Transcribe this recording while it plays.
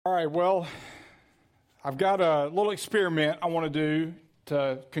All right, well, I've got a little experiment I want to do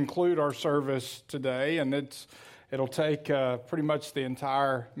to conclude our service today, and it'll take pretty much the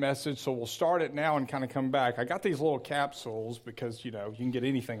entire message, so we'll start it now and kind of come back. I got these little capsules because, you can get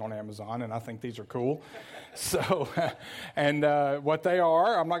anything on Amazon, and I think these are cool. So, and what they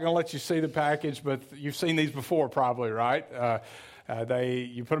are, I'm not going to let you see the package, but you've seen these before probably, right?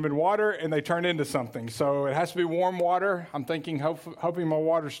 You put them in water and they turn into something. So it has to be warm water. I'm thinking, hoping my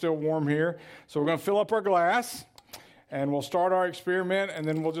water's still warm here. So we're going to fill up our glass and we'll start our experiment and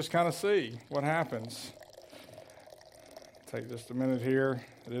then we'll just kind of see what happens. Take just a minute here.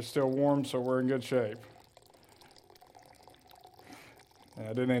 It is still warm, so we're in good shape. And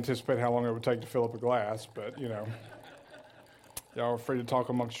I didn't anticipate how long it would take to fill up a glass, but y'all are free to talk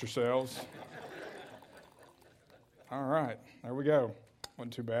amongst yourselves. All right, there we go.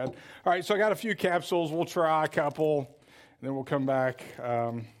 Wasn't too bad. All right, so I got a few capsules. We'll try a couple, and then we'll come back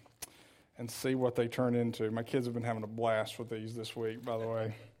and see what they turn into. My kids have been having a blast with these this week, by the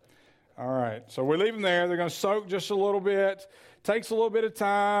way. All right, so we leave them there. They're going to soak just a little bit. Takes a little bit of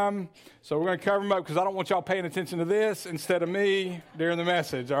time, so we're going to cover them up because I don't want y'all paying attention to this instead of me during the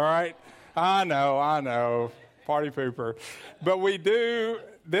message, all right? I know, party pooper. But we do...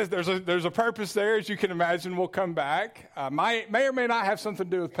 There's a purpose there, as you can imagine. We'll come back. May or may not have something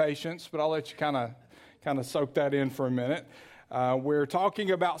to do with patience, but I'll let you kind of soak that in for a minute. We're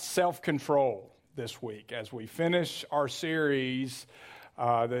talking about self-control this week as we finish our series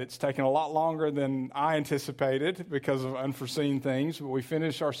that's taken a lot longer than I anticipated because of unforeseen things. But we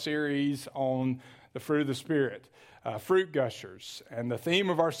finish our series on the fruit of the Spirit, fruit gushers. And the theme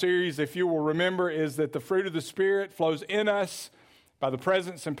of our series, if you will remember, is that the fruit of the Spirit flows in us by the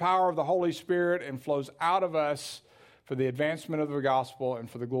presence and power of the Holy Spirit and flows out of us for the advancement of the gospel and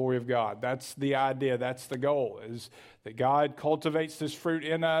for the glory of God. That's the idea. That's the goal, is that God cultivates this fruit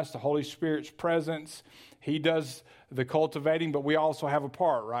in us, the Holy Spirit's presence. He does the cultivating, but we also have a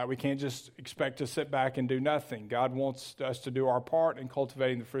part, right? We can't just expect to sit back and do nothing. God wants us to do our part in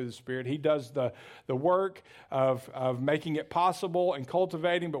cultivating the fruit of the Spirit. He does the work of making it possible and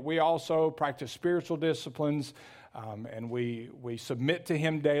cultivating, but we also practice spiritual disciplines. And we submit to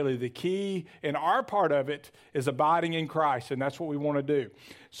Him daily. The key in our part of it is abiding in Christ, and that's what we want to do.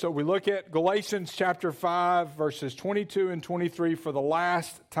 So we look at Galatians chapter 5, verses 22 and 23 for the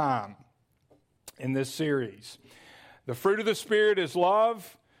last time in this series. The fruit of the Spirit is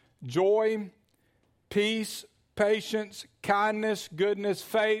love, joy, peace, patience, kindness, goodness,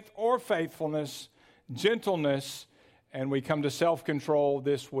 faith or faithfulness, gentleness, and we come to self-control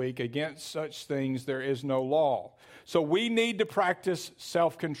this week. Against such things there is no law. So we need to practice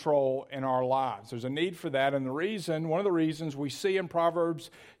self-control in our lives. There's a need for that, and one of the reasons we see in Proverbs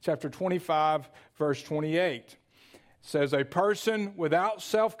chapter 25, verse 28, says, "A person without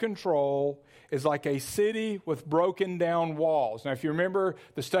self-control is like a city with broken down walls." Now, if you remember,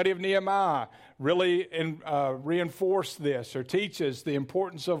 the study of Nehemiah really reinforced this or teaches the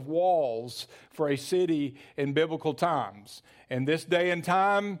importance of walls for a city in biblical times. In this day and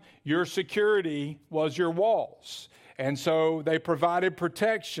time, your security was your walls. And so they provided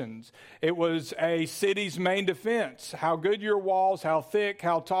protections. It was a city's main defense. How good your walls, how thick,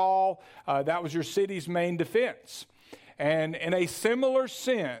 how tall, that was your city's main defense. And in a similar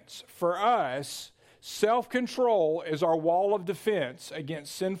sense, for us, self-control is our wall of defense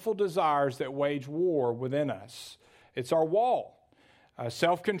against sinful desires that wage war within us. It's our wall.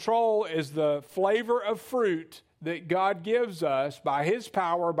 Self-control is the flavor of fruit that God gives us by His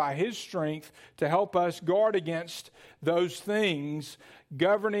power, by His strength, to help us guard against those things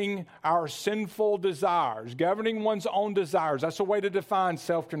governing our sinful desires, governing one's own desires. That's a way to define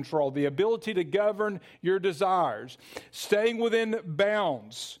self-control, the ability to govern your desires, staying within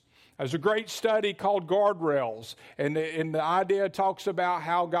bounds. There's a great study called Guardrails, and the idea talks about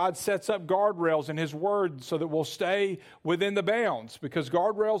how God sets up guardrails in His Word so that we'll stay within the bounds, because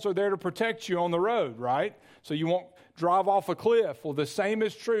guardrails are there to protect you on the road, right? So you won't drive off a cliff. Well, the same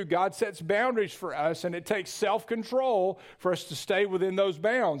is true. God sets boundaries for us, and it takes self-control for us to stay within those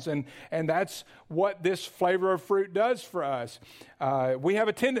bounds, and that's what this flavor of fruit does for us. We have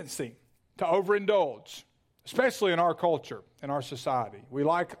a tendency to overindulge, especially in our culture, in our society. We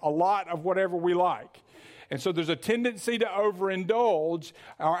like a lot of whatever we like. And so there's a tendency to overindulge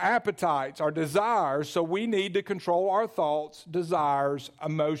our appetites, our desires, so we need to control our thoughts, desires,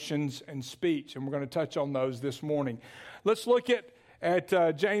 emotions, and speech. And we're going to touch on those this morning. Let's look at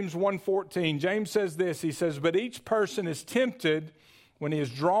James 1:14. James says this, he says, "But each person is tempted when he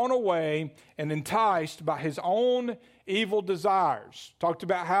is drawn away and enticed by his own evil desires." Talked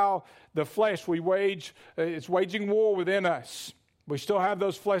about how the flesh, it's waging war within us. We still have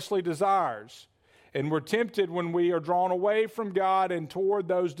those fleshly desires. And we're tempted when we are drawn away from God and toward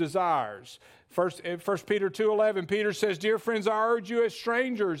those desires. First Peter 2:11, Peter says, "Dear friends, I urge you as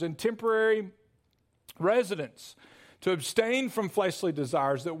strangers and temporary residents to abstain from fleshly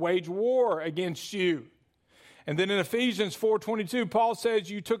desires that wage war against you." And then in Ephesians 4:22, Paul says,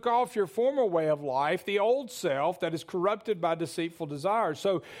 "You took off your former way of life, the old self that is corrupted by deceitful desires."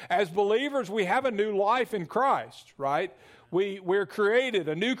 So as believers, we have a new life in Christ, right? We're created,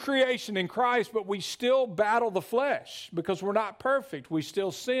 a new creation in Christ, but we still battle the flesh because we're not perfect. We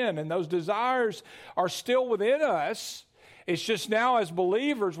still sin, and those desires are still within us. It's just now as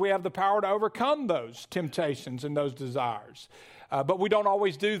believers, we have the power to overcome those temptations and those desires. But we don't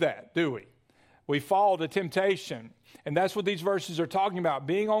always do that, do we? We fall to temptation. And that's what these verses are talking about,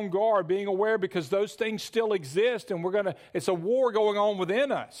 being on guard, being aware, because those things still exist, and it's a war going on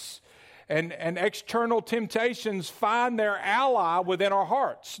within us. And external temptations find their ally within our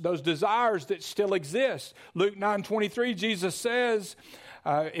hearts, those desires that still exist. Luke 9:23, Jesus says,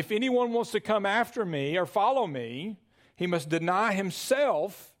 if anyone wants to come after me or follow me, he must deny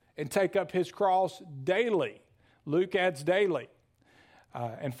himself and take up his cross daily. Luke adds daily,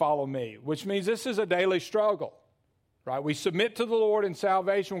 and follow me, which means this is a daily struggle, right? We submit to the Lord in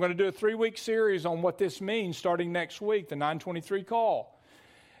salvation. We're going to do a 3-week series on what this means starting next week, the 923 call.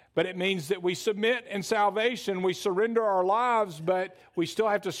 But it means that we submit in salvation, we surrender our lives, but we still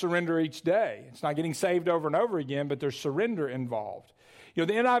have to surrender each day. It's not getting saved over and over again, but there's surrender involved. You know,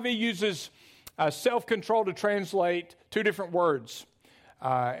 the NIV uses self-control to translate 2 different words.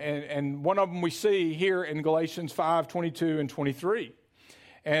 And one of them we see here in Galatians 5:22 and 23.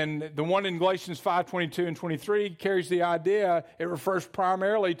 And the one in Galatians 5:22 and 23 carries the idea, it refers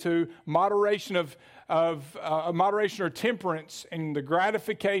primarily to moderation of moderation or temperance in the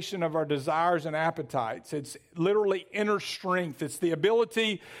gratification of our desires and appetites. It's literally inner strength. It's the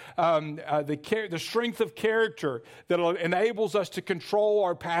ability, the strength of character that enables us to control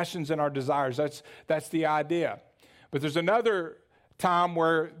our passions and our desires. That's the idea. But there's another time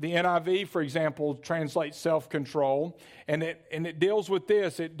where the NIV, for example, translates self-control, and it deals with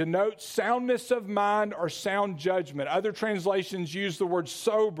this. It denotes soundness of mind or sound judgment. Other translations use the word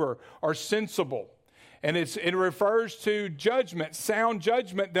sober or sensible. And it refers to judgment, sound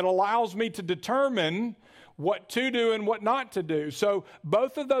judgment that allows me to determine what to do and what not to do. So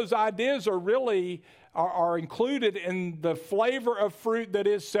both of those ideas are included in the flavor of fruit that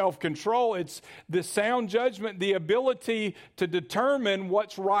is self-control. It's the sound judgment, the ability to determine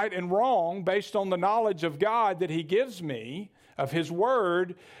what's right and wrong based on the knowledge of God that He gives me, of His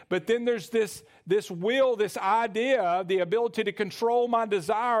Word. But then there's this will, this idea, the ability to control my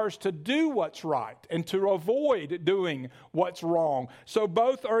desires to do what's right and to avoid doing what's wrong. So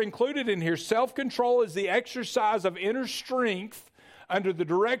both are included in here. Self-control is the exercise of inner strength under the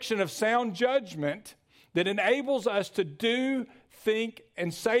direction of sound judgment that enables us to do, think,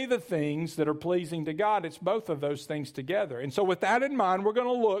 and say the things that are pleasing to God. It's both of those things together. And so with that in mind, we're going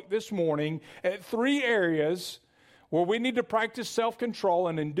to look this morning at 3 areas where we need to practice self-control,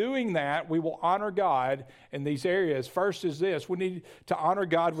 and in doing that, we will honor God in these areas. First is this: we need to honor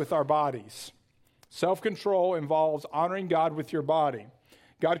God with our bodies. Self-control involves honoring God with your body.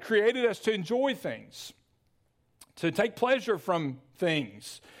 God created us to enjoy things, to take pleasure from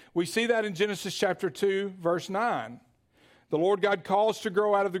things. We see that in Genesis chapter 2, verse 9. The Lord God calls to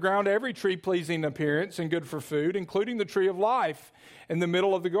grow out of the ground every tree pleasing in appearance and good for food, including the tree of life in the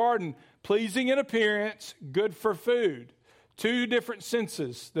middle of the garden, pleasing in appearance, good for food. 2 different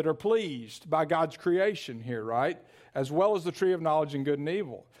senses that are pleased by God's creation here, right? As well as the tree of knowledge and good and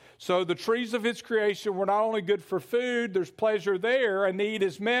evil. So the trees of His creation were not only good for food, there's pleasure there, a need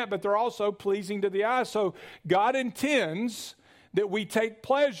is met, but they're also pleasing to the eye. So God intends that we take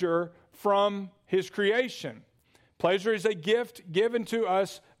pleasure from His creation. Pleasure is a gift given to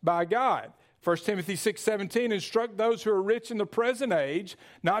us by God. 1 Timothy 6:17, instruct those who are rich in the present age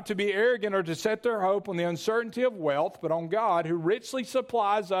not to be arrogant or to set their hope on the uncertainty of wealth, but on God, who richly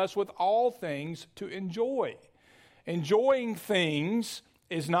supplies us with all things to enjoy. Enjoying things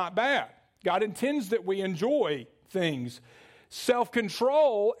is not bad. God intends that we enjoy things.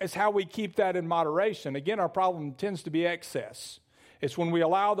 Self-control is how we keep that in moderation. Again, our problem tends to be excess. It's when we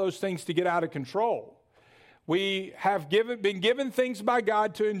allow those things to get out of control. We have been given things by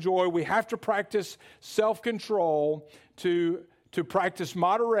God to enjoy. We have to practice self-control to practice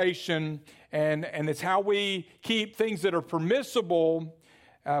moderation, and it's how we keep things that are permissible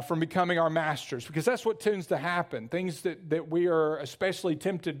from becoming our masters, because that's what tends to happen. Things that we are especially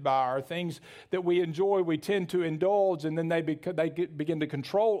tempted by, or things that we enjoy, we tend to indulge, and then they begin to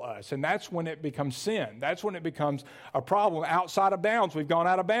control us. And that's when it becomes sin. That's when it becomes a problem. Outside of bounds, we've gone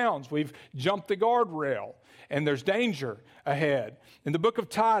out of bounds. We've jumped the guardrail, and there's danger ahead. In the book of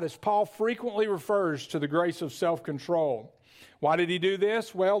Titus, Paul frequently refers to the grace of self-control. Why did he do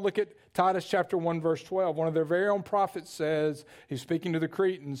this? Well, look at Titus chapter 1, verse 12. One of their very own prophets says, he's speaking to the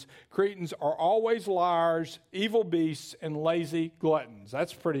Cretans, Cretans are always liars, evil beasts, and lazy gluttons.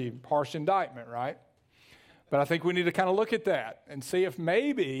 That's a pretty harsh indictment, right? But I think we need to kind of look at that and see if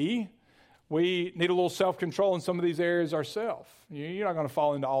maybe we need a little self-control in some of these areas ourselves. You're not going to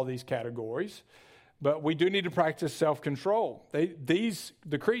fall into all these categories, but we do need to practice self-control.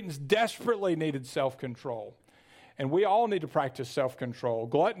 The Cretans desperately needed self-control. And we all need to practice self-control.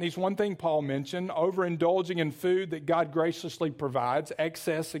 Gluttony is one thing Paul mentioned. Overindulging in food that God graciously provides.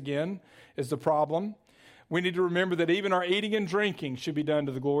 Excess, again, is the problem. We need to remember that even our eating and drinking should be done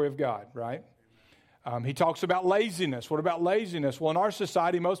to the glory of God, right? He talks about laziness. What about laziness? Well, in our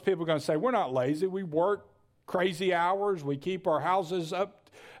society, most people are going to say, we're not lazy. We work crazy hours. We keep our houses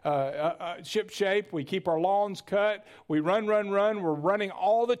up ship shape. We keep our lawns cut. We run. We're running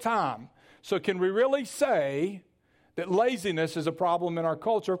all the time. So can we really say that laziness is a problem in our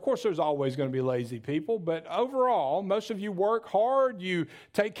culture? Of course, there's always going to be lazy people, but overall, most of you work hard, you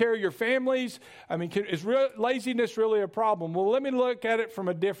take care of your families. I mean, is laziness really a problem? Well, let's look at it from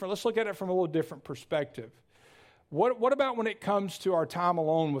a little different perspective. What about when it comes to our time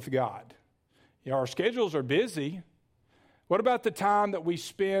alone with God? Our schedules are busy. What about the time that we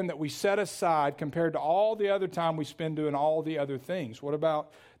spend, that we set aside compared to all the other time we spend doing all the other things? What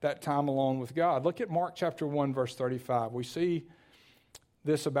about that time alone with God? Look at Mark chapter 1, verse 35. We see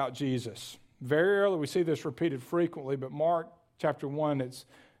this about Jesus. Very early, we see this repeated frequently, but Mark chapter 1,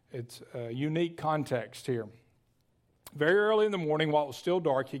 it's a unique context here. Very early in the morning, while it was still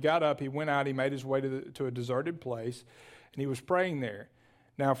dark, he got up, he went out, he made his way to a deserted place, and he was praying there.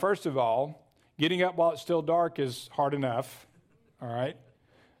 Now, first of all, getting up while it's still dark is hard enough, all right?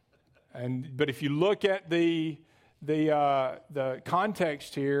 But if you look at the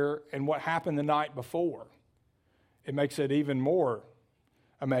context here and what happened the night before, it makes it even more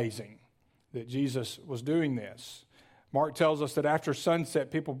amazing that Jesus was doing this. Mark tells us that after sunset,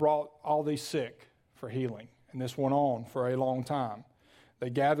 people brought all these sick for healing, and this went on for a long time.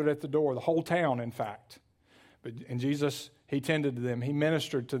 They gathered at the door, the whole town, in fact. And Jesus, he tended to them. He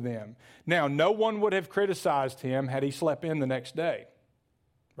ministered to them. Now, no one would have criticized him had he slept in the next day,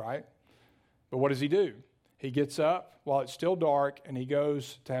 right? But what does he do? He gets up while it's still dark, and he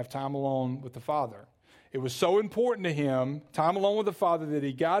goes to have time alone with the Father. It was so important to him, time alone with the Father, that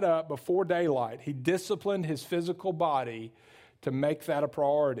he got up before daylight. He disciplined his physical body to make that a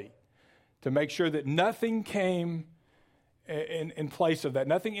priority, to make sure that nothing came in place of that.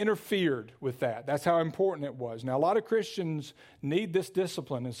 Nothing interfered with that. That's how important it was. Now, a lot of Christians need this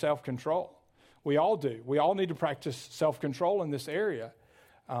discipline and self-control. We all do. We all need to practice self-control in this area,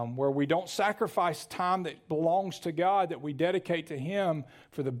 where we don't sacrifice time that belongs to God, that we dedicate to Him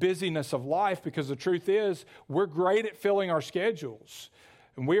for the busyness of life, because the truth is, we're great at filling our schedules,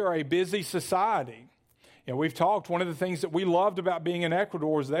 and we are a busy society. And we've talked, one of the things that we loved about being in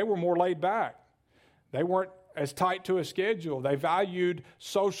Ecuador is they were more laid back. They weren't as tight to a schedule. They valued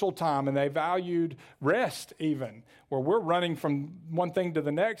social time, and they valued rest even. Where we're running from one thing to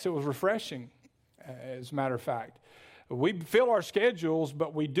the next, it was refreshing, as a matter of fact. We fill our schedules,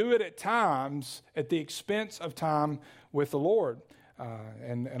 but we do it at times at the expense of time with the Lord.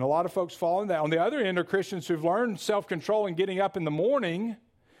 And a lot of folks fall in that. On the other end are Christians who've learned self-control and getting up in the morning,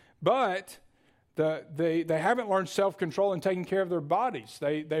 but they haven't learned self-control and taking care of their bodies.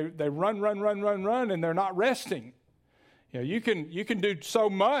 They run, and they're not resting. You can do so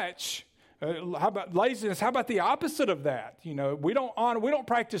much. How about laziness? How about the opposite of that? We don't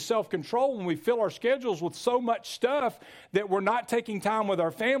practice self-control when we fill our schedules with so much stuff that we're not taking time with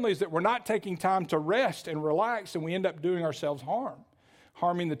our families, that we're not taking time to rest and relax, and we end up doing ourselves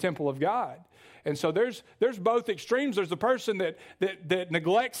harming the temple of God. And so there's both extremes. There's the person that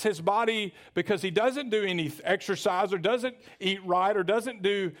neglects his body because he doesn't do any exercise, or doesn't eat right, or doesn't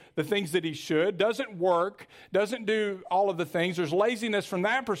do the things that he should, doesn't work, doesn't do all of the things. There's laziness from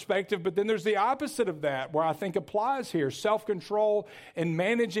that perspective, but then there's the opposite of that, where I think applies here, self-control and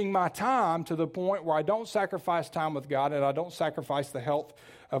managing my time to the point where I don't sacrifice time with God and I don't sacrifice the health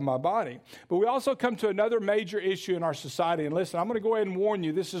of my body. But we also come to another major issue in our society. And listen, I'm going to go ahead and warn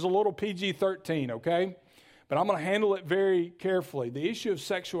you, this is a little PG-13, okay? But I'm going to handle it very carefully. The issue of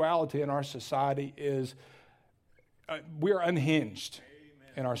sexuality in our society is we are unhinged.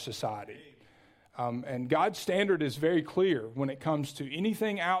 in our society. And God's standard is very clear when it comes to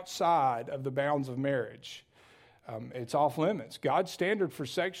anything outside of the bounds of marriage. It's off limits. God's standard for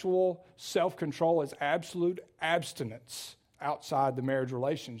sexual self-control is absolute abstinence outside the marriage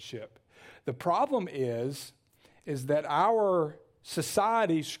relationship. The problem is that our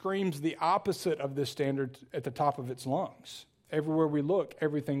society screams the opposite of this standard at the top of its lungs. Everywhere we look,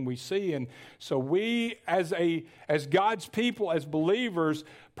 everything we see. And so we, as God's people, as believers,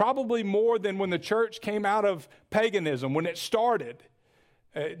 probably more than when the church came out of paganism, when it started,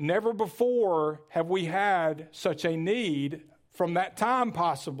 never before have we had such a need from that time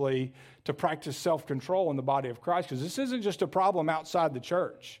possibly to practice self-control in the body of Christ. Because this isn't just a problem outside the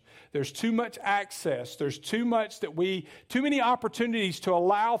church. There's too much access. There's too many opportunities to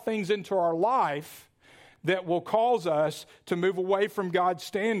allow things into our life that will cause us to move away from God's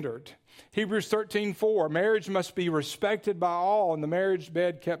standard. Hebrews 13:4, marriage must be respected by all and the marriage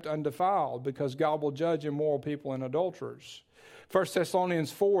bed kept undefiled because God will judge immoral people and adulterers. 1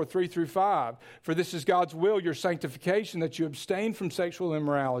 Thessalonians 4:3-5, for this is God's will, your sanctification, that you abstain from sexual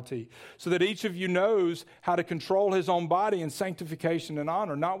immorality, so that each of you knows how to control his own body in sanctification and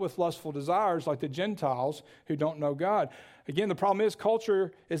honor, not with lustful desires like the Gentiles who don't know God. Again, the problem is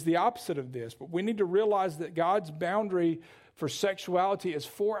culture is the opposite of this, but we need to realize that God's boundary for sexuality is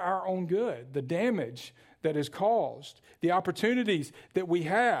for our own good. The damage that is caused, the opportunities that we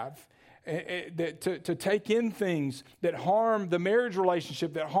have to take in things that harm the marriage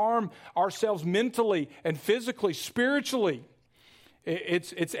relationship, that harm ourselves mentally and physically, spiritually.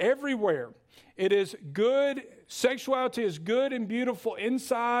 It's everywhere. It is good. Sexuality is good and beautiful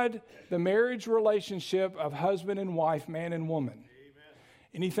inside the marriage relationship of husband and wife, man and woman. Amen.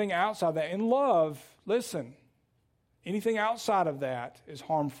 Anything outside that, in love, listen, anything outside of that is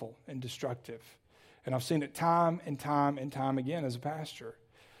harmful and destructive. And I've seen it time and time and time again as a pastor.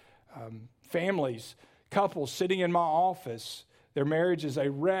 Families, couples sitting in my office, their marriage is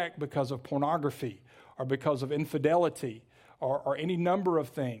a wreck because of pornography or because of infidelity or any number of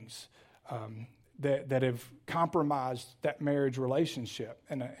things that have compromised that marriage relationship.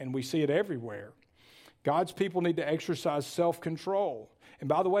 And we see it everywhere. God's people need to exercise self-control. And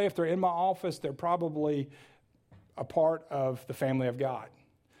by the way, if they're in my office, they're probably a part of the family of God.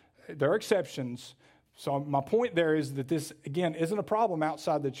 There are exceptions. So my point there is that this, again, isn't a problem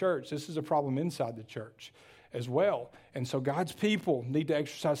outside the church. This is a problem inside the church as well. And so God's people need to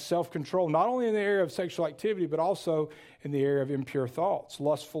exercise self-control, not only in the area of sexual activity, but also in the area of impure thoughts,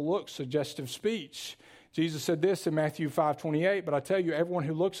 lustful looks, suggestive speech. Jesus said this in Matthew 5:28, but I tell you, everyone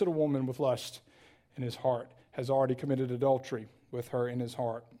who looks at a woman with lust in his heart has already committed adultery with her in his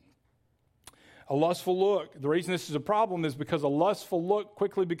heart. A lustful look, the reason this is a problem is because a lustful look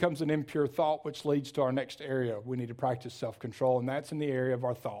quickly becomes an impure thought, which leads to our next area. We need to practice self-control, and that's in the area of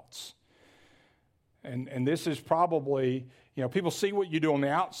our thoughts. And this is probably, people see what you do on the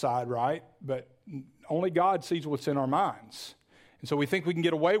outside, right? But only God sees what's in our minds. And so we think we can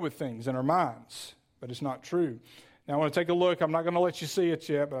get away with things in our minds, but it's not true. Now I want to take a look. I'm not going to let you see it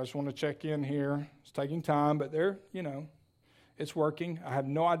yet, but I just want to check in here. It's taking time, but they're, it's working. I have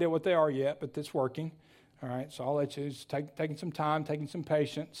no idea what they are yet, but it's working. All right, so I'll let you. It's taking some time, taking some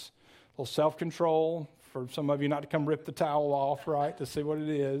patience, a little self-control for some of you not to come rip the towel off, right, to see what it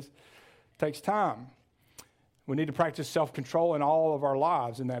is. It takes time. We need to practice self-control in all of our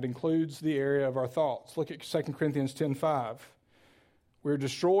lives, and that includes the area of our thoughts. Look at 2 Corinthians 10:5. We're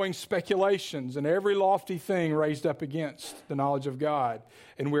destroying speculations and every lofty thing raised up against the knowledge of God,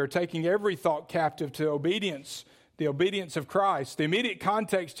 and we're taking every thought captive to obedience, the obedience of Christ. The immediate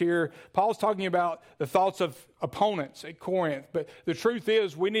context here, Paul's talking about the thoughts of opponents at Corinth, but the truth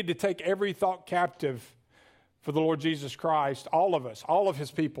is we need to take every thought captive for the Lord Jesus Christ. All of us, all of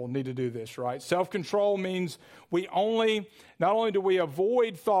his people need to do this, right? Self-control means not only do we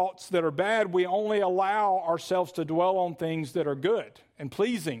avoid thoughts that are bad, we only allow ourselves to dwell on things that are good and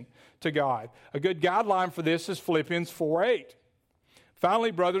pleasing to God. A good guideline for this is Philippians 4:8. Finally,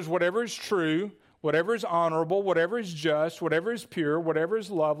 brothers, whatever is true, whatever is honorable, whatever is just, whatever is pure, whatever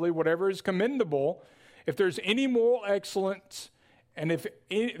is lovely, whatever is commendable, if there's any moral excellence, and if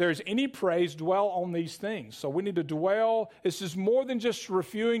there's any praise, dwell on these things. So we need to dwell. This is more than just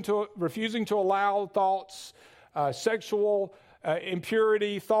refusing to allow thoughts, sexual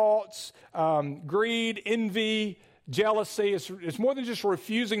impurity thoughts, greed, envy, jealousy. It's more than just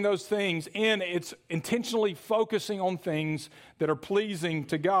refusing those things, and it's intentionally focusing on things that are pleasing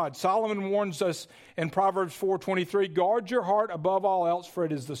to God. Solomon warns us in Proverbs 4:23, guard your heart above all else, for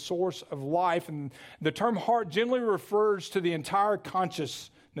it is the source of life. And the term heart generally refers to the entire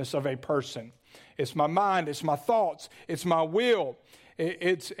consciousness of a person. It's my mind, it's my thoughts, it's my will.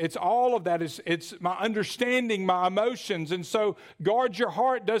 It's all of that. It's my understanding, my emotions. And so guard your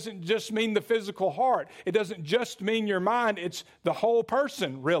heart doesn't just mean the physical heart. It doesn't just mean your mind. It's the whole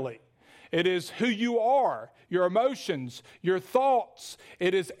person, really. It is who you are, your emotions, your thoughts.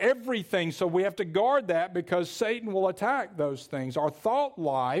 It is everything. So we have to guard that because Satan will attack those things. Our thought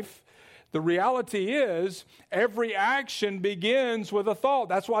life, the reality is every action begins with a thought.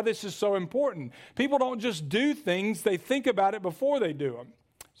 That's why this is so important. People don't just do things, they think about it before they do them.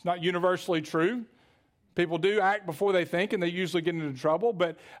 It's not universally true. People do act before they think, and they usually get into trouble.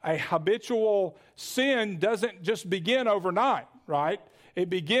 But a habitual sin doesn't just begin overnight, right? It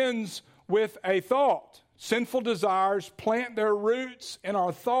begins with a thought. Sinful desires plant their roots in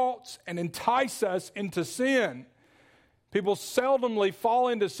our thoughts and entice us into sin. People seldomly fall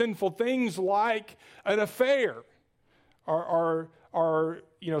into sinful things like an affair, or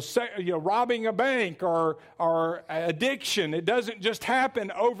robbing a bank, or addiction. It doesn't just happen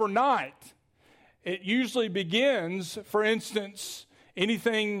overnight. It usually begins, for instance,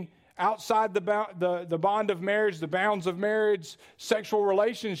 anything outside the bond of marriage, the bounds of marriage, sexual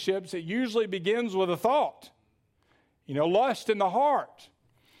relationships. It usually begins with a thought. Lust in the heart.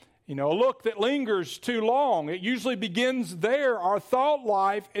 A look that lingers too long. It usually begins there. Our thought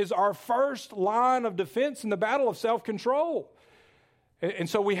life is our first line of defense in the battle of self-control. And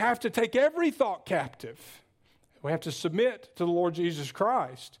so we have to take every thought captive. We have to submit to the Lord Jesus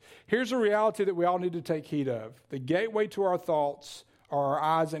Christ. Here's a reality that we all need to take heed of. The gateway to our thoughts are our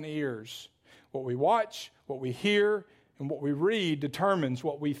eyes and ears. What we watch, what we hear, and what we read determines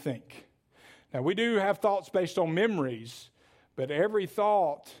what we think. Now, we do have thoughts based on memories, but every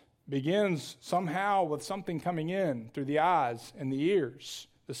thought begins somehow with something coming in through the eyes and the ears,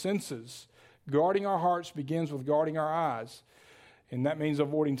 the senses. Guarding our hearts begins with guarding our eyes. And that means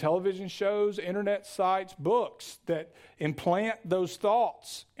avoiding television shows, internet sites, books that implant those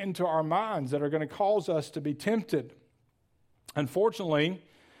thoughts into our minds that are going to cause us to be tempted. Unfortunately,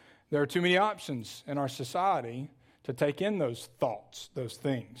 there are too many options in our society to take in those thoughts, those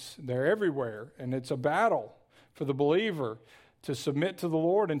things. They're everywhere, and it's a battle for the believer to submit to the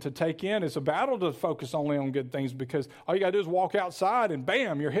Lord and to take in. It's a battle to focus only on good things, because all you got to do is walk outside and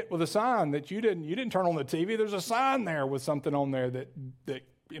bam, you're hit with a sign that you didn't turn on the TV. There's a sign there with something on there that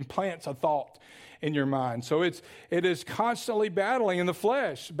implants a thought in your mind. So it is constantly battling in the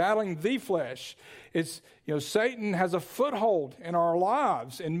flesh, battling the flesh. It's, Satan has a foothold in our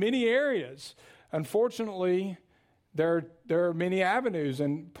lives in many areas. Unfortunately, there are many avenues,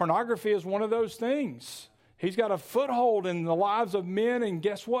 and pornography is one of those things. He's got a foothold in the lives of men, and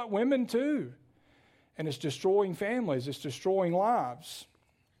guess what? Women too. And it's destroying families. It's destroying lives.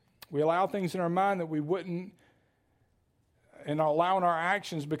 We allow things in our mind that we wouldn't, and are allowing our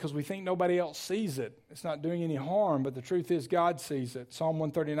actions because we think nobody else sees it. It's not doing any harm, but the truth is God sees it. Psalm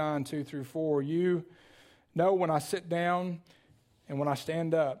 139, 2-4. You know when I sit down and when I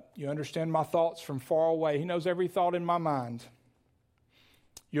stand up. You understand my thoughts from far away. He knows every thought in my mind.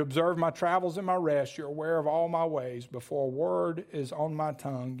 You observe my travels and my rest. You're aware of all my ways. Before a word is on my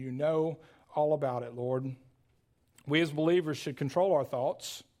tongue, you know all about it, Lord. We as believers should control our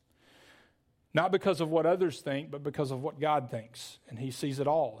thoughts, not because of what others think, but because of what God thinks. And He sees it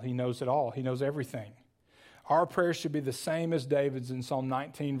all. He knows it all. He knows everything. Our prayers should be the same as David's in Psalm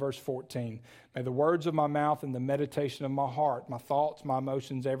 19, verse 14. May the words of my mouth and the meditation of my heart, my thoughts, my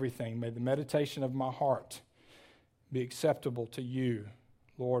emotions, everything, may the meditation of my heart be acceptable to you,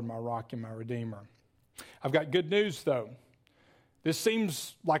 Lord, my rock and my redeemer. I've got good news, though. This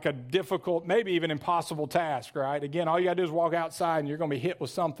seems like a difficult, maybe even impossible task, right? Again, all you got to do is walk outside and you're going to be hit with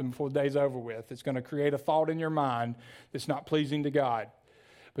something before the day's over with. It's going to create a thought in your mind that's not pleasing to God.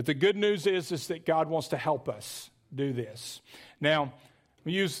 But the good news is that God wants to help us do this. Now,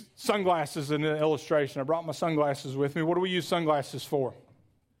 we use sunglasses in the illustration. I brought my sunglasses with me. What do we use sunglasses for?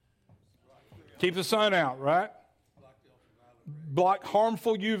 Keep the sun out, right? Block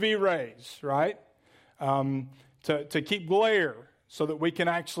harmful UV rays, right? To keep glare so that we can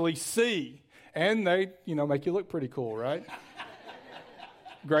actually see. And they, make you look pretty cool, right?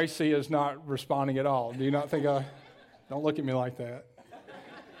 Gracie is not responding at all. Do you not think don't look at me like that.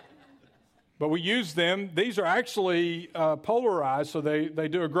 But we use them. These are actually polarized, so they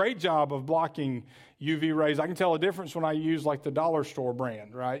do a great job of blocking UV rays. I can tell a difference when I use like the dollar store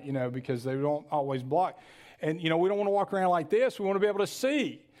brand, right? Because they don't always block. And, we don't want to walk around like this. We want to be able to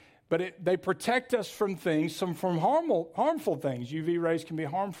see. But they protect us from things, from harmful things. UV rays can be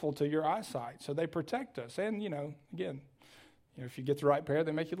harmful to your eyesight, so they protect us. And, again, if you get the right pair,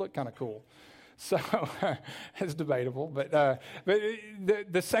 they make you look kind of cool. So it's debatable. But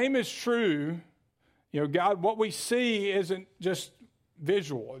the same is true. God, what we see isn't just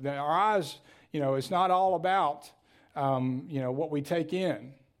visual. Now, our eyes, it's not all about, what we take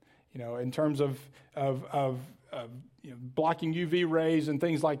in, in terms of blocking UV rays and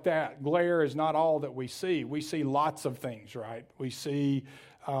things like that. Glare is not all that we see. We see lots of things, right? We see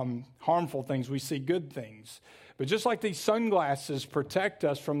harmful things. We see good things. But just like these sunglasses protect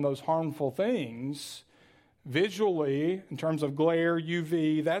us from those harmful things, visually, in terms of glare,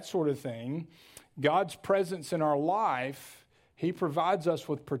 UV, that sort of thing, God's presence in our life, He provides us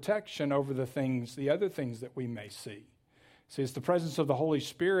with protection over the other things that we may see. See, it's the presence of the Holy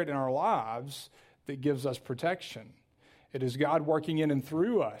Spirit in our lives that gives us protection. It is God working in and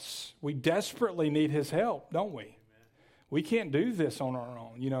through us. We desperately need His help, don't we? Amen. We can't do this on our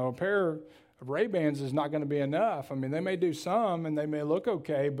own. A pair of Ray-Bans is not going to be enough. I mean, they may do some and they may look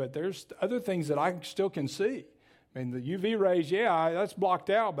okay, but there's other things that I still can see. I mean, the UV rays, that's blocked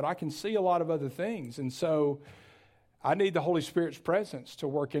out, but I can see a lot of other things. And so I need the Holy Spirit's presence to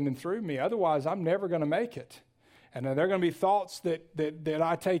work in and through me. Otherwise, I'm never going to make it. And there are going to be thoughts that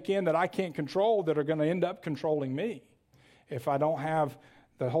I take in that I can't control that are going to end up controlling me. If I don't have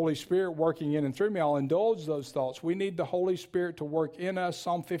the Holy Spirit working in and through me, I'll indulge those thoughts. We need the Holy Spirit to work in us,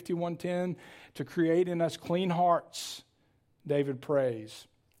 Psalm 51:10, to create in us clean hearts, David prays,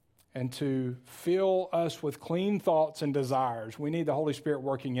 and to fill us with clean thoughts and desires. We need the Holy Spirit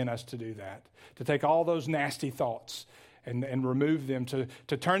working in us to do that, to take all those nasty thoughts and remove them, to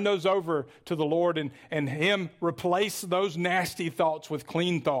turn those over to the Lord and Him replace those nasty thoughts with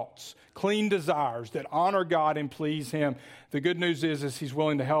clean thoughts, clean desires that honor God and please Him. The good news is He's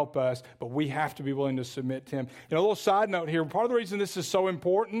willing to help us, but we have to be willing to submit to Him. A little side note here, part of the reason this is so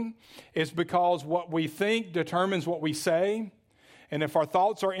important is because what we think determines what we say. And if our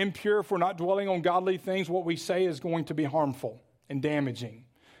thoughts are impure, if we're not dwelling on godly things, what we say is going to be harmful and damaging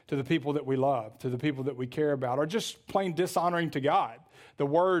to the people that we love, to the people that we care about, or just plain dishonoring to God, the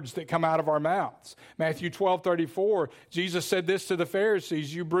words that come out of our mouths. Matthew 12:34, Jesus said this to the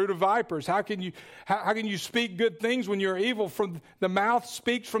Pharisees, "You brood of vipers, how can you speak good things when you're evil? From the mouth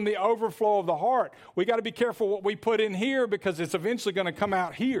speaks from the overflow of the heart." We got to be careful what we put in here because it's eventually going to come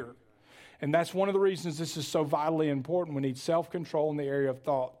out here. And that's one of the reasons this is so vitally important. We need self-control in the area of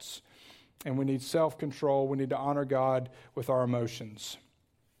thoughts. And we need self-control. We need to honor God with our emotions.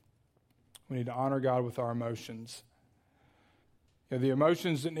 We need to honor God with our emotions. The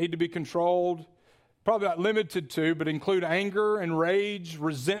emotions that need to be controlled, probably not limited to, but include anger and rage,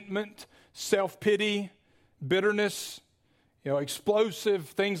 resentment, self-pity, bitterness, explosive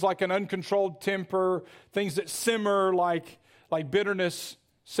things like an uncontrolled temper, things that simmer like bitterness,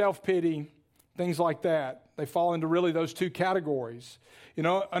 self-pity, things like that. They fall into really those two categories. An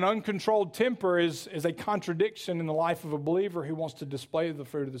uncontrolled temper is a contradiction in the life of a believer who wants to display the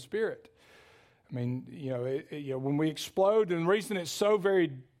fruit of the Spirit. I mean, when we explode, and the reason it's so very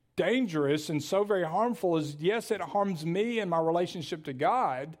dangerous and so very harmful is, yes, it harms me and my relationship to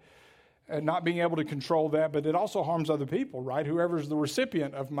God, and not being able to control that, but it also harms other people, right? Whoever's the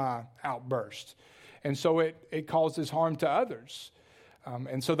recipient of my outburst. And so it causes harm to others.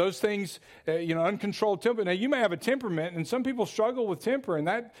 And so those things, uncontrolled temper. Now, you may have a temperament, and some people struggle with temper, and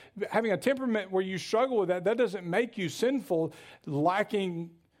that having a temperament where you struggle with that doesn't make you sinful.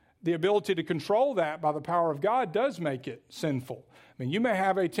 Lacking the ability to control that by the power of God does make it sinful. I mean, you may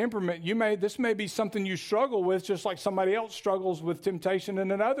have a temperament. This may be something you struggle with, just like somebody else struggles with temptation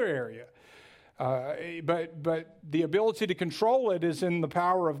in another area. But the ability to control it is in the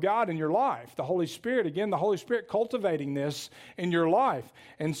power of God in your life. The Holy Spirit, again, the Holy Spirit cultivating this in your life.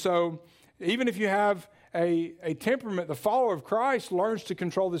 And so even if you have a temperament, the follower of Christ learns to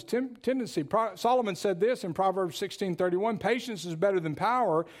control this tendency. Solomon said this in Proverbs 16:31, "Patience is better than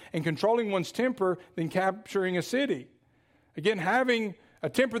power, and controlling one's temper than capturing a city." Again, having a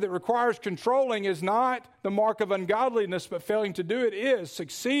temper that requires controlling is not the mark of ungodliness, but failing to do it is.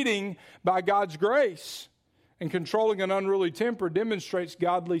 Succeeding by God's grace and controlling an unruly temper demonstrates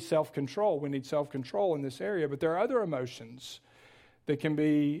godly self-control. We need self-control in this area, but there are other emotions that can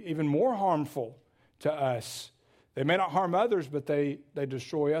be even more harmful to us. They may not harm others, but they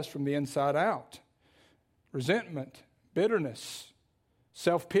destroy us from the inside out. Resentment, bitterness,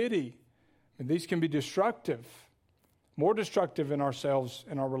 self-pity, and these can be destructive. More destructive in ourselves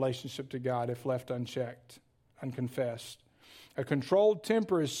and our relationship to God if left unchecked, unconfessed. A controlled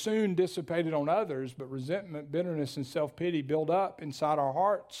temper is soon dissipated on others, but resentment, bitterness, and self-pity build up inside our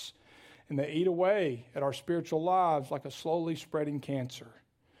hearts, and they eat away at our spiritual lives like a slowly spreading cancer.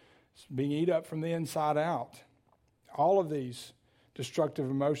 It's being eaten up from the inside out. All of these destructive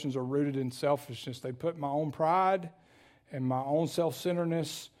emotions are rooted in selfishness. They put my own pride and my own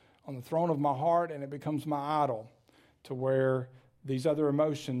self-centeredness on the throne of my heart, and it becomes my idol, to where these other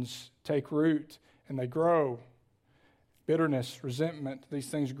emotions take root and they grow. Bitterness, resentment, these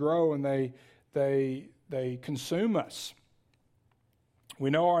things grow and they consume us. We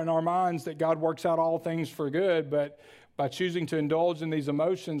know in our minds that God works out all things for good, but by choosing to indulge in these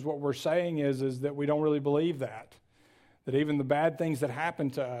emotions, what we're saying is that we don't really believe that. That even the bad things that happen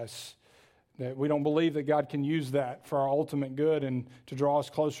to us, that we don't believe that God can use that for our ultimate good and to draw us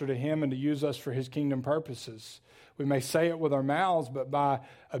closer to Him and to use us for His kingdom purposes. We may say it with our mouths, but by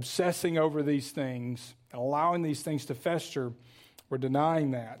obsessing over these things and allowing these things to fester, we're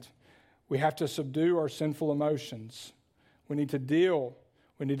denying that. We have to subdue our sinful emotions. We need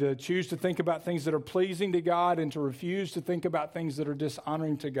to choose to think about things that are pleasing to God and to refuse to think about things that are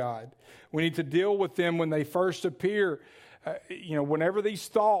dishonoring to God. We need to deal with them when they first appear. Whenever these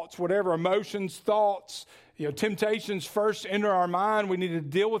thoughts, whatever emotions, thoughts, temptations first enter our mind, we need to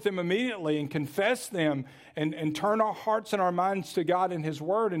deal with them immediately and confess them and turn our hearts and our minds to God and His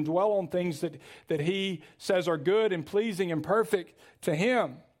Word and dwell on things that He says are good and pleasing and perfect to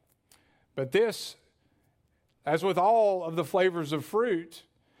Him. But this, as with all of the flavors of fruit,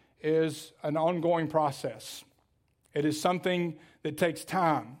 is an ongoing process. It is something that takes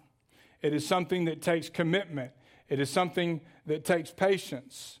time. It is something that takes commitment. It is something that takes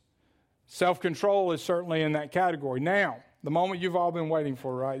patience. Self-control is certainly in that category. Now, the moment you've all been waiting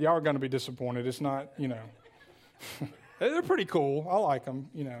for, right? Y'all are going to be disappointed. It's not, they're pretty cool. I like them,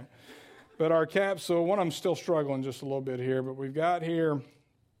 But our capsule, one I'm still struggling just a little bit here, but we've got here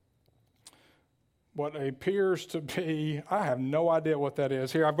what appears to be, I have no idea what that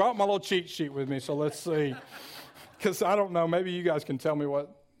is. Here, I've got my little cheat sheet with me, so let's see. Because I don't know, maybe you guys can tell me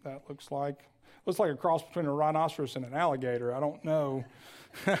what that looks like. Looks like a cross between a rhinoceros and an alligator. I don't know.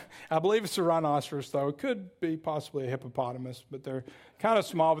 I believe it's a rhinoceros, though. It could be possibly a hippopotamus, but they're kind of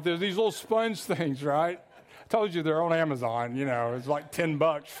small. But there's these little sponge things, right? I told you they're on Amazon. It's like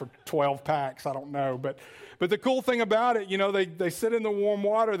 $10 for 12 packs. I don't know. But the cool thing about it, they sit in the warm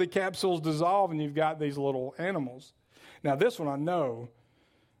water, the capsules dissolve, and you've got these little animals. Now, this one I know,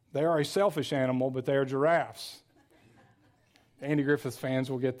 they are a selfish animal, but they are giraffes. Andy Griffith fans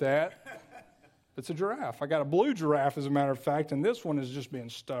will get that. It's a giraffe. I got a blue giraffe, as a matter of fact, and this one is just being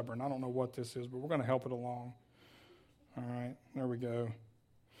stubborn. I don't know what this is, but we're going to help it along. All right, there we go.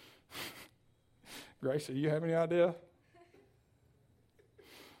 Gracie, do you have any idea?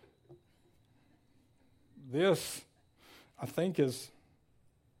 This, I think,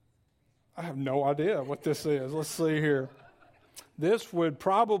 I have no idea what this is. Let's see here. This would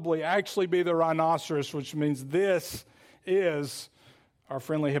probably actually be the rhinoceros, which means this is our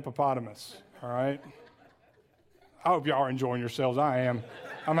friendly hippopotamus. All right? I hope y'all are enjoying yourselves. I am.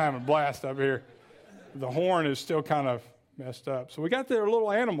 I'm having a blast up here. The horn is still kind of messed up. So we got their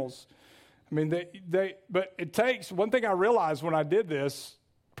little animals. I mean, but it takes, one thing I realized when I did this,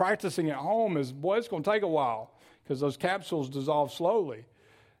 practicing at home is, boy, it's going to take a while because those capsules dissolve slowly.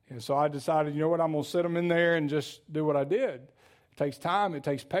 And so I decided, I'm going to sit them in there and just do what I did. It takes time. It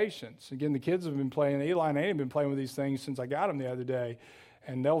takes patience. Again, the kids have been playing, Eli and Annie have been playing with these things since I got them the other day.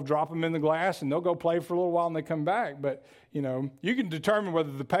 And they'll drop them in the glass, and they'll go play for a little while, and they come back. But, you can determine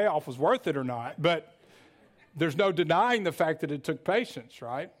whether the payoff was worth it or not. But there's no denying the fact that it took patience,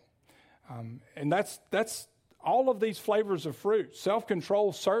 right? And that's all of these flavors of fruit.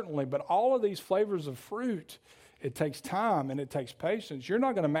 Self-control, certainly, but all of these flavors of fruit, it takes time and it takes patience. You're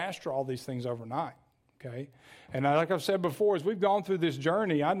not going to master all these things overnight, okay? And like I've said before, as we've gone through this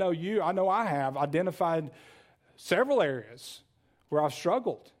journey, I know I have identified several areas where I've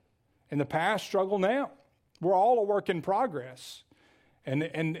struggled. In the past, struggle now. We're all a work in progress. And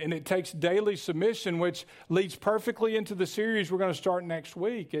it takes daily submission, which leads perfectly into the series we're going to start next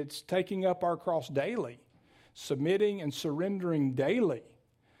week. It's taking up our cross daily, submitting and surrendering daily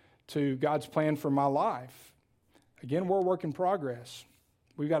to God's plan for my life. Again, we're a work in progress.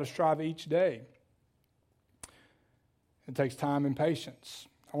 We've got to strive each day. It takes time and patience.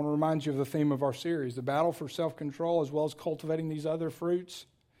 I want to remind you of the theme of our series. The battle for self-control, as well as cultivating these other fruits,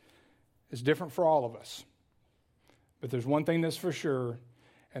 is different for all of us. But there's one thing that's for sure,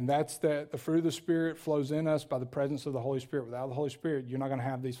 and that's that the fruit of the Spirit flows in us by the presence of the Holy Spirit. Without the Holy Spirit, you're not going to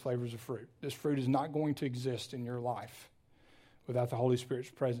have these flavors of fruit. This fruit is not going to exist in your life without the Holy Spirit's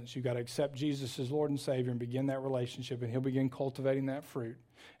presence. You've got to accept Jesus as Lord and Savior and begin that relationship, and He'll begin cultivating that fruit.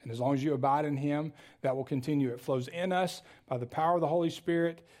 And as long as you abide in Him, that will continue. It flows in us by the power of the Holy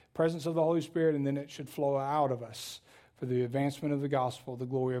Spirit, presence of the Holy Spirit, and then it should flow out of us for the advancement of the gospel, the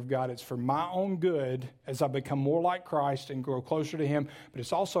glory of God. It's for my own good as I become more like Christ and grow closer to Him, but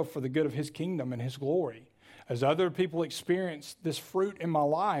it's also for the good of His kingdom and His glory. As other people experience this fruit in my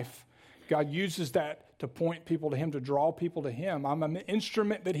life, God uses that to point people to him, to draw people to him. I'm an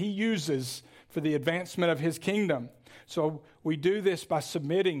instrument that he uses for the advancement of his kingdom. So we do this by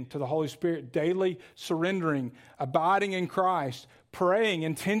submitting to the Holy Spirit, daily surrendering, abiding in Christ, praying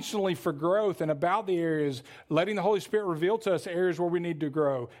intentionally for growth and about the areas, letting the Holy Spirit reveal to us areas where we need to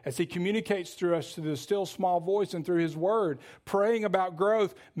grow as he communicates through us through the still small voice and through his word, praying about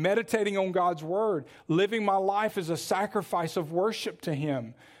growth, meditating on God's word, living my life as a sacrifice of worship to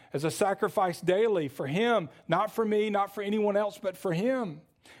him, as a sacrifice daily for him, not for me, not for anyone else, but for him.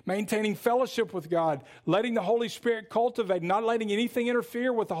 Maintaining fellowship with God, letting the Holy Spirit cultivate, not letting anything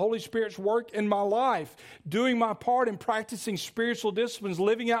interfere with the Holy Spirit's work in my life, doing my part in practicing spiritual disciplines,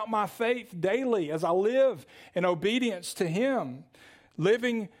 living out my faith daily as I live in obedience to him,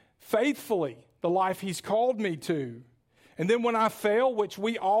 living faithfully the life he's called me to. And then when I fail, which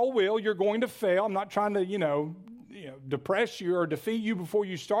we all will, you're going to fail. I'm not trying to, depress you or defeat you before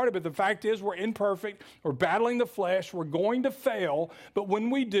you started, but the fact is we're imperfect, we're battling the flesh, we're going to fail, but when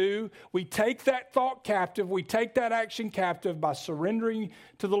we do, we take that thought captive, we take that action captive by surrendering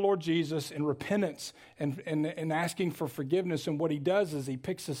to the Lord Jesus in repentance and asking for forgiveness, and what he does is he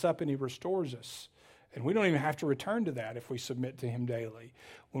picks us up and he restores us. And we don't even have to return to that if we submit to him daily.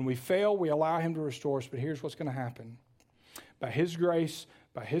 When we fail, we allow him to restore us, but here's what's going to happen. By his grace,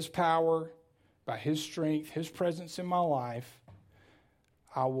 by his power, by his strength, his presence in my life,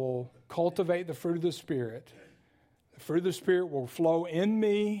 I will cultivate the fruit of the Spirit. The fruit of the Spirit will flow in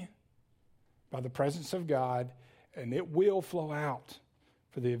me by the presence of God, and it will flow out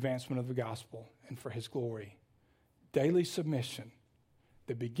for the advancement of the gospel and for his glory. Daily submission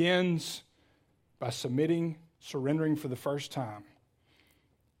that begins by surrendering for the first time,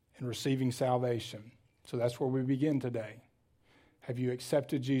 and receiving salvation. So that's where we begin today. Have you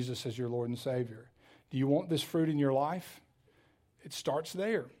accepted Jesus as your Lord and Savior? Do you want this fruit in your life? It starts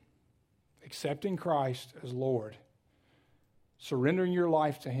there. Accepting Christ as Lord. Surrendering your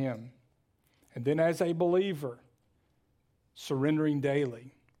life to him. And then as a believer, surrendering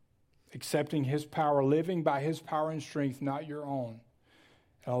daily. Accepting his power, living by his power and strength, not your own.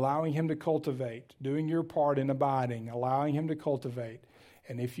 And allowing him to cultivate. Doing your part in abiding. Allowing him to cultivate.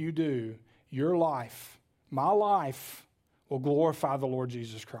 And if you do, your life, my life, will glorify the Lord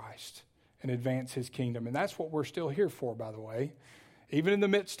Jesus Christ and advance his kingdom. And that's what we're still here for, by the way. Even in the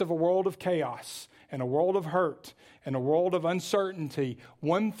midst of a world of chaos and a world of hurt and a world of uncertainty,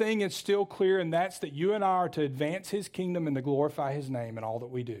 one thing is still clear, and that's that you and I are to advance his kingdom and to glorify his name in all that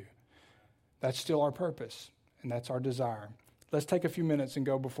we do. That's still our purpose, and that's our desire. Let's take a few minutes and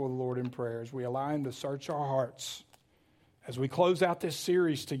go before the Lord in prayer as we allow him to search our hearts as we close out this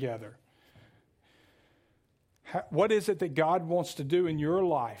series together. What is it that God wants to do in your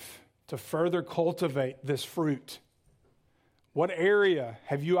life to further cultivate this fruit? What area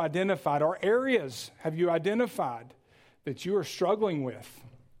have you identified, or areas have you identified that you are struggling with?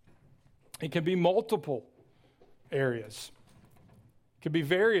 It can be multiple areas. It could be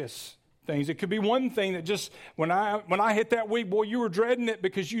various things. It could be one thing that just, when I hit that week, boy, you were dreading it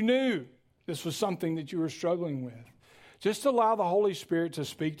because you knew this was something that you were struggling with. Just allow the Holy Spirit to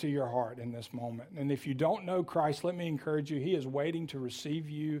speak to your heart in this moment. And if you don't know Christ, let me encourage you. He is waiting to receive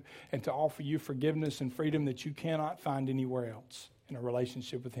you and to offer you forgiveness and freedom that you cannot find anywhere else in a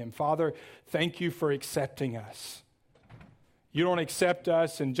relationship with him. Father, thank you for accepting us. You don't accept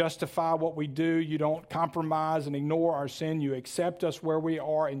us and justify what we do. You don't compromise and ignore our sin. You accept us where we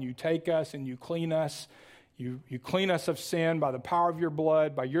are, and you take us and you clean us. You clean us of sin by the power of your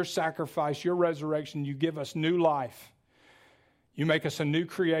blood, by your sacrifice, your resurrection. You give us new life. You make us a new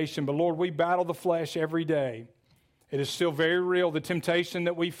creation. But Lord, we battle the flesh every day. It is still very real, the temptation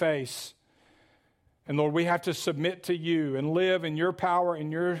that we face. And Lord, we have to submit to you and live in your power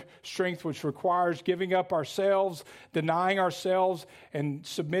and your strength, which requires giving up ourselves, denying ourselves, and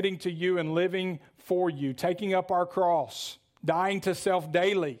submitting to you and living for you, taking up our cross, dying to self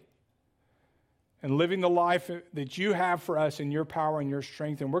daily, and living the life that you have for us in your power and your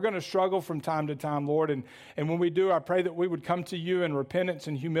strength. And we're going to struggle from time to time, Lord. And when we do, I pray that we would come to you in repentance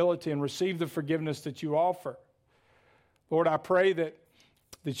and humility and receive the forgiveness that you offer. Lord, I pray that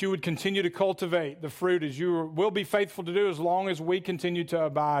you would continue to cultivate the fruit as you will be faithful to do as long as we continue to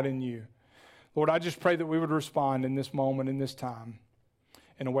abide in you. Lord, I just pray that we would respond in this moment, in this time,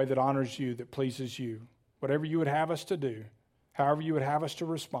 in a way that honors you, that pleases you. Whatever you would have us to do, however you would have us to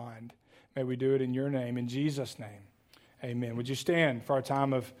respond, may we do it in your name, in Jesus' name. Amen. Would you stand for our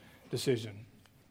time of decision?